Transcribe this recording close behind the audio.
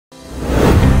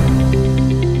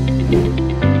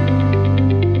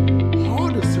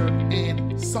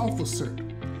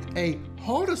A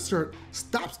hard assert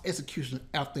stops execution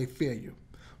after a failure,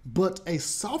 but a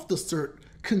soft assert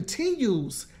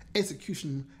continues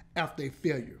execution after a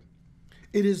failure.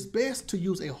 It is best to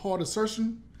use a hard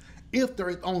assertion if there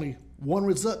is only one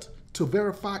result to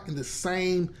verify in the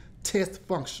same test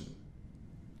function.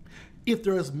 If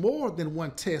there is more than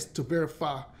one test to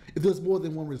verify, if there's more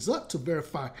than one result to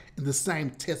verify in the same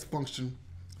test function,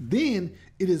 then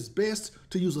it is best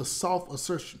to use a soft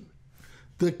assertion.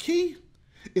 The key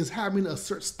is how many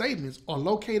assert statements are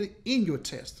located in your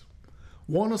test.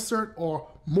 One assert or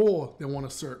more than one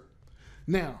assert.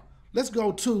 Now, let's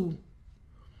go to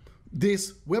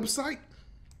this website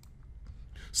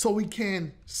so we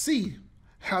can see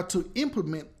how to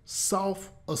implement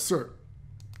soft assert.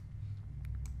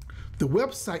 The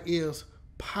website is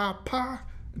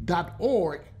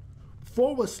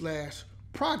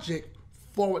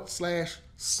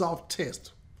pypy.org/project/soft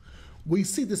test. We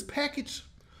see this package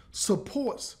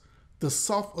supports the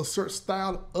soft assert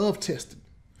style of testing,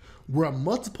 where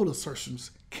multiple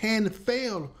assertions can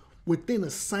fail within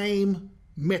the same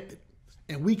method,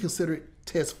 and we consider it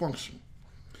test function.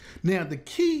 Now, the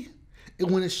key is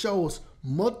when it shows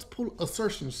multiple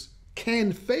assertions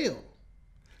can fail.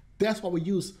 That's why we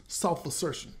use soft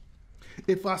assertion.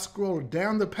 If I scroll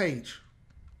down the page,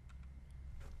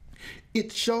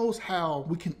 it shows how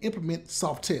we can implement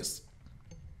soft tests.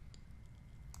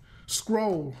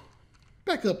 Scroll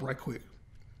back up right quick,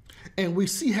 and we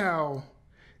see how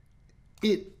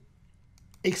it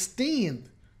extends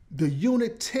the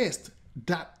unit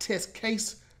test.test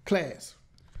case class.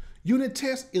 Unit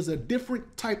test is a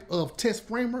different type of test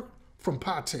framework from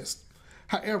pytest.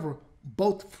 However,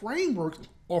 both frameworks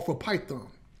are for Python.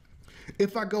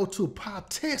 If I go to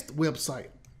pytest website,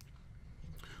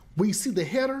 we see the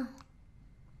header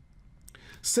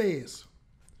says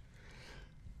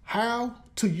how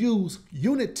to use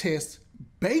unit test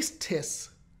base tests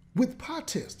with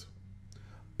pytest.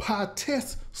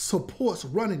 Pytest supports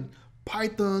running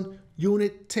Python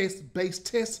unit test base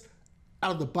tests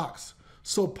out of the box.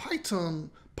 So Pytest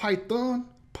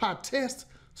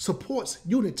supports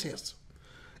unit tests.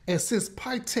 And since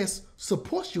pytest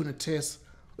supports unit tests,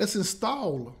 let's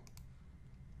install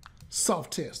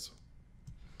soft test.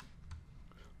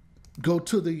 Go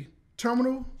to the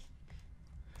terminal,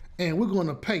 and we're going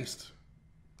to paste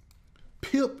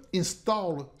pip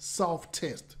install soft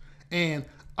test. And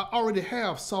I already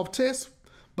have soft test,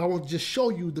 but I want to just show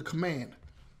you the command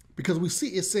because we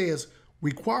see it says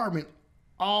requirement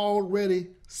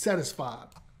already satisfied.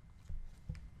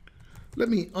 Let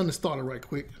me uninstall it right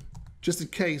quick, just in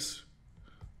case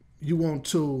you want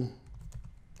to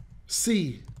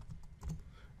see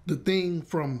the thing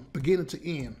from beginning to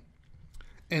end.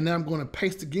 And now I'm going to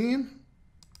paste again,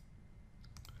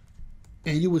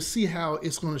 and you will see how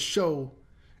it's going to show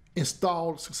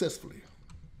installed successfully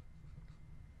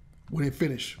when it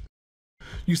finishes.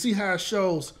 You see how it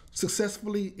shows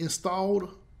successfully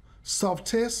installed soft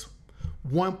test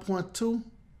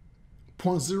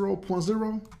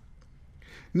 1.2.0.0.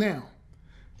 Now,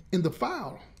 in the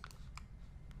file,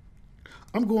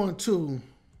 I'm going to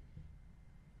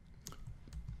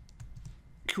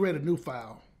create a new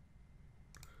file.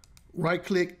 Right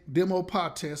click, demo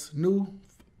pytest, new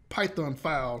Python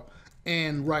file,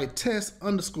 and write test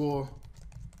underscore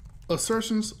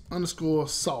assertions underscore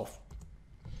soft.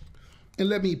 And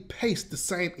let me paste the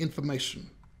same information.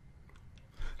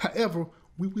 However,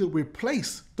 we will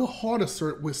replace the hard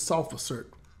assert with soft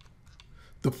assert.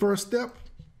 The first step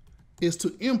is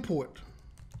to import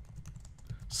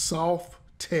soft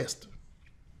test.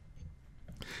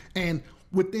 And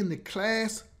within the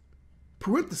class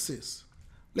parenthesis,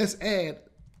 let's add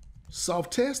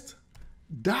soft test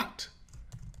dot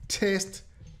test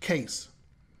case.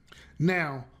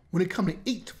 Now, when it comes to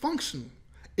each function,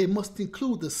 it must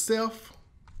include the self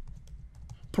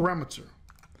parameter.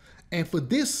 And for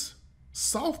this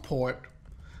soft part,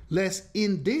 let's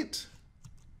indent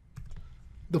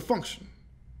the function.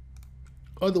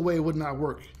 Other way it would not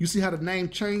work. You see how the name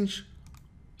changed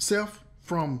self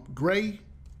from gray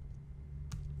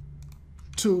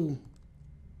to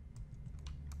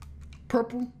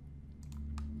purple?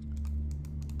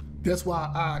 That's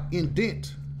why I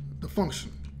indent the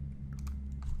function.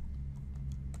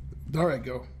 There I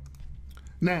go.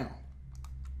 Now,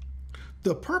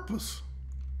 the purpose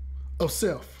of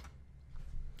self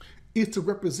is to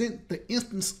represent the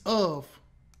instance of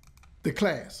the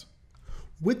class.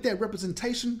 With that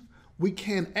representation, we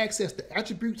can access the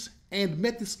attributes and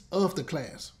methods of the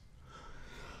class.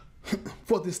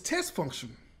 For this test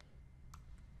function,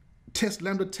 test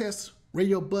LambdaTest,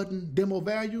 radio button, demo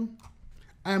value,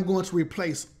 I'm going to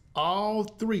replace all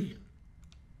three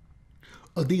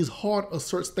of these hard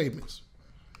assert statements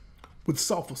with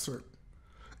soft assert.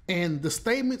 And the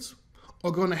statements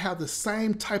are going to have the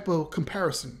same type of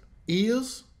comparison: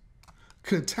 is,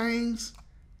 contains,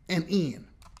 and in.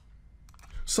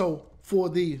 So for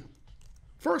the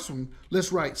first one,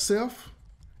 let's write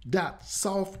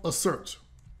self.soft assert.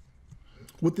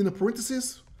 Within the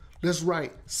parentheses, let's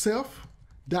write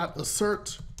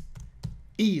self.assert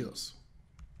is.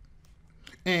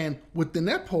 And within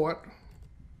that part,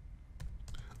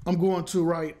 I'm going to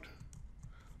write,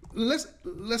 let's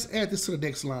add this to the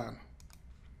next line,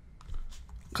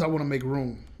 because I want to make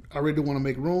room. I really do want to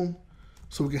make room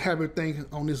so we can have everything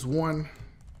on this one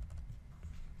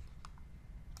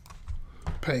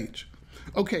page.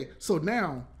 Okay, so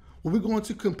now what we're going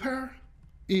to compare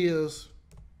is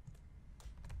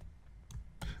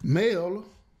male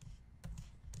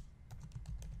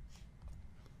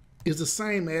is the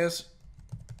same as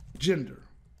gender.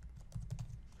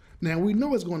 Now we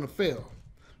know it's going to fail,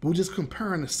 but we're just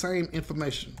comparing the same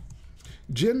information.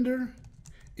 Gender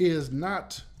is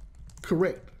not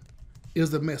correct,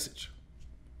 is the message.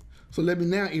 So let me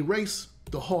now erase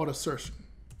the hard assertion.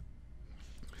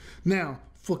 Now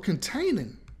for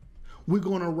containing, we're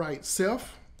going to write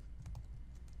self.soft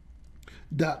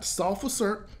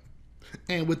assert,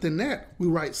 and within that we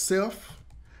write self.assert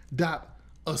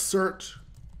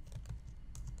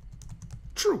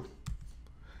true.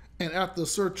 And after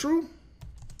assert true,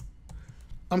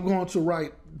 I'm going to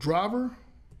write driver.title.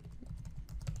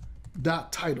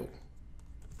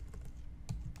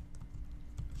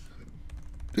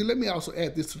 Let me also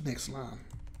add this to the next line.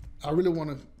 I really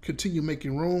want to continue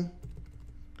making room.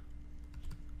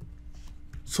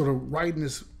 So the writing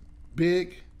is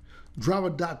big.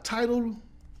 Driver.title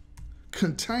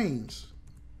contains.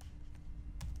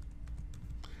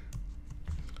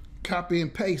 Copy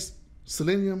and paste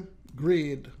Selenium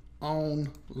grid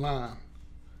online.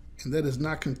 And that is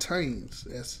not contains,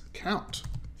 that's count.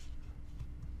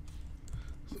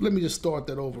 So let me just start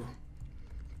that over,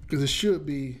 because it should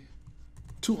be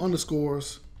 2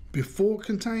 underscores before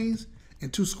contains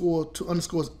and 2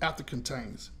 underscores after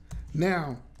contains.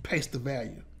 Now paste the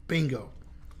value. Bingo.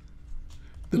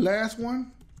 The last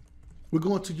one, we're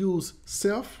going to use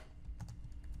self.soft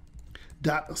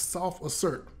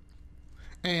assert.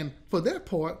 And for that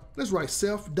part, let's write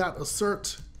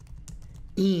self.assert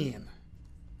in.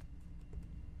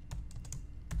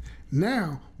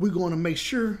 Now we're going to make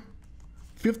sure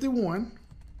 51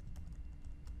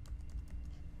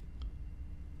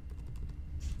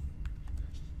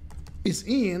 is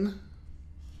in,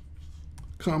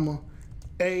 comma,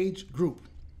 age group.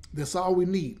 That's all we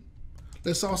need.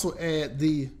 Let's also add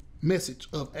the message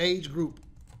of age group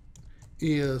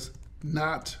is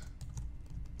not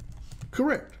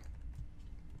correct.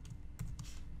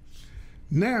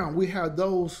 Now we have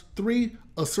those 3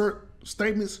 assert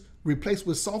statements replaced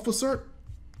with soft assert.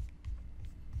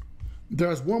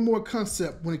 There's one more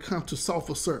concept when it comes to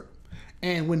soft assert.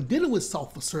 And when dealing with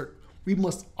soft assert, we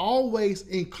must always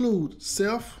include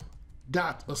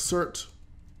self.assert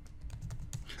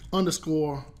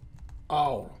underscore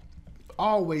all.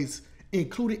 Always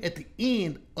include it at the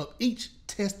end of each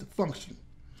test function.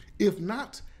 If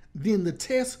not, then the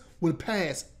test will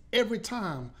pass every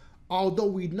time, although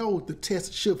we know the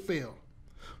test should fail.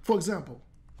 For example,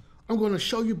 I'm going to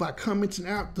show you by commenting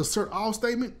out the assert all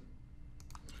statement,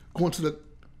 going to the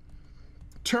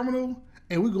terminal,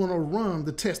 and we're going to run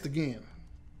the test again.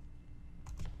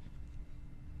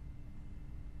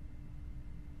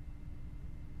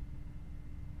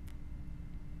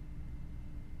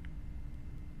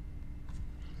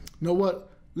 You know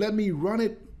what? Let me run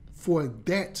it for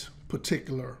that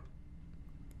particular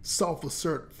soft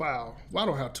assert file. Well, I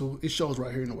don't have to. It shows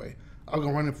right here anyway. I'm going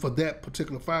to run it for that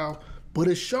particular file, but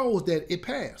it shows that it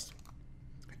passed.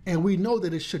 And we know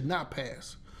that it should not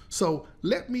pass. So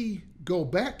let me go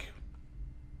back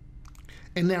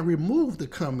and now remove the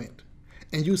comment.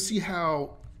 And you see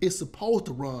how it's supposed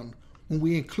to run when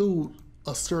we include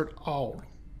assert all.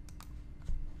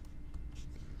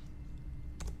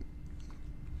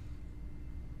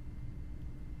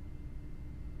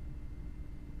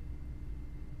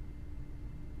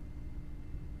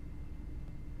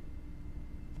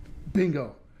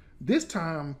 Bingo. This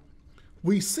time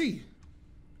we see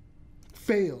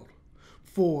failed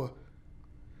for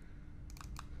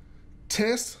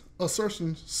test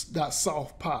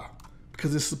assertions.soft pi,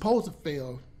 because it's supposed to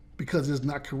fail because it's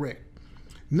not correct.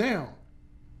 Now,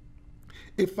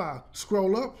 if I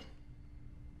scroll up,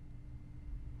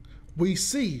 we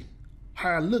see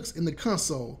how it looks in the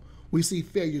console. We see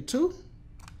failure 2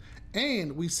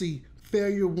 and we see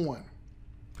failure 1.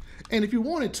 And if you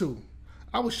wanted to,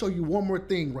 I will show you one more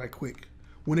thing right quick.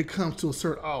 when it comes to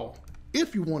assert all.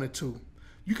 If you wanted to,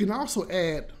 you can also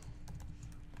add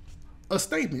a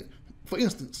statement. For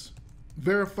instance,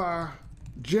 verify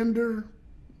gender,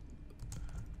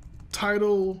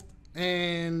 title,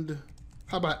 and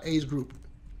how about age group?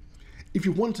 If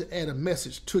you wanted to add a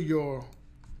message to your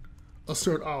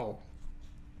assert all,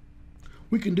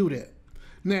 we can do that.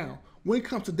 Now, when it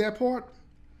comes to that part,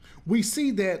 we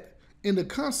see that in the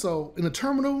console, in the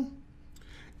terminal,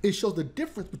 it shows the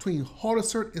difference between hard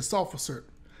assert and soft assert.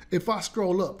 If I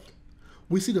scroll up,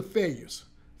 we see the failures.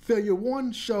 Failure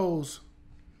 1 shows,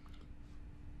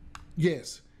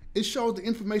 yes, it shows the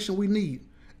information we need.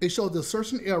 It shows the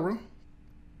assertion error.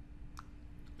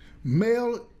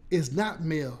 Male is not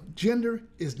male. Gender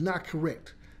is not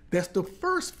correct. That's the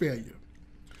first failure.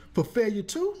 For failure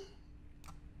 2,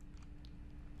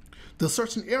 the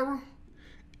assertion error,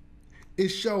 it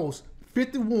shows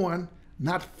 51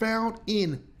 not found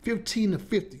in 15 to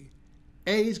 50.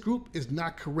 Age group is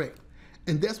not correct.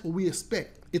 And that's what we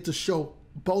expect it to show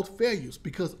both failures,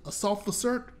 because a soft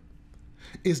assert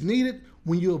is needed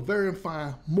when you're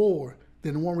verifying more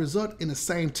than one result in the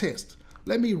same test.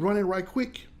 Let me run it right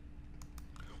quick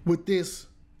with this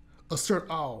assert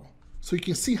all so you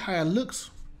can see how it looks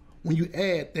when you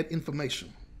add that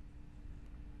information.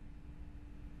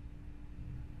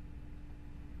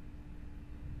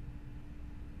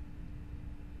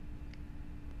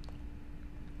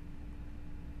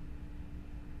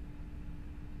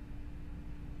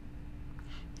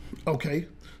 Okay,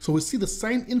 so we see the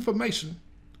same information,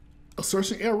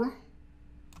 assertion error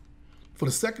for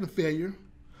the second failure,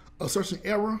 assertion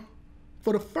error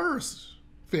for the first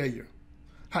failure.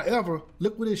 However,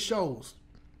 look what it shows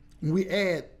when we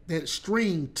add that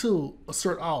string to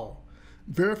assert all.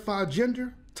 Verify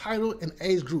gender, title, and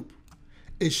age group.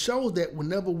 It shows that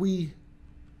whenever we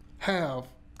have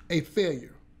a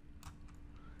failure.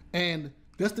 And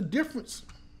that's the difference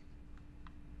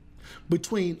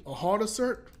between a hard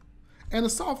assert and a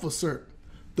soft assert.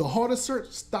 The hard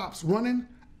assert stops running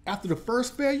after the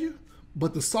first failure,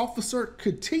 but the soft assert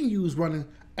continues running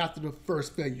after the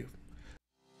first failure.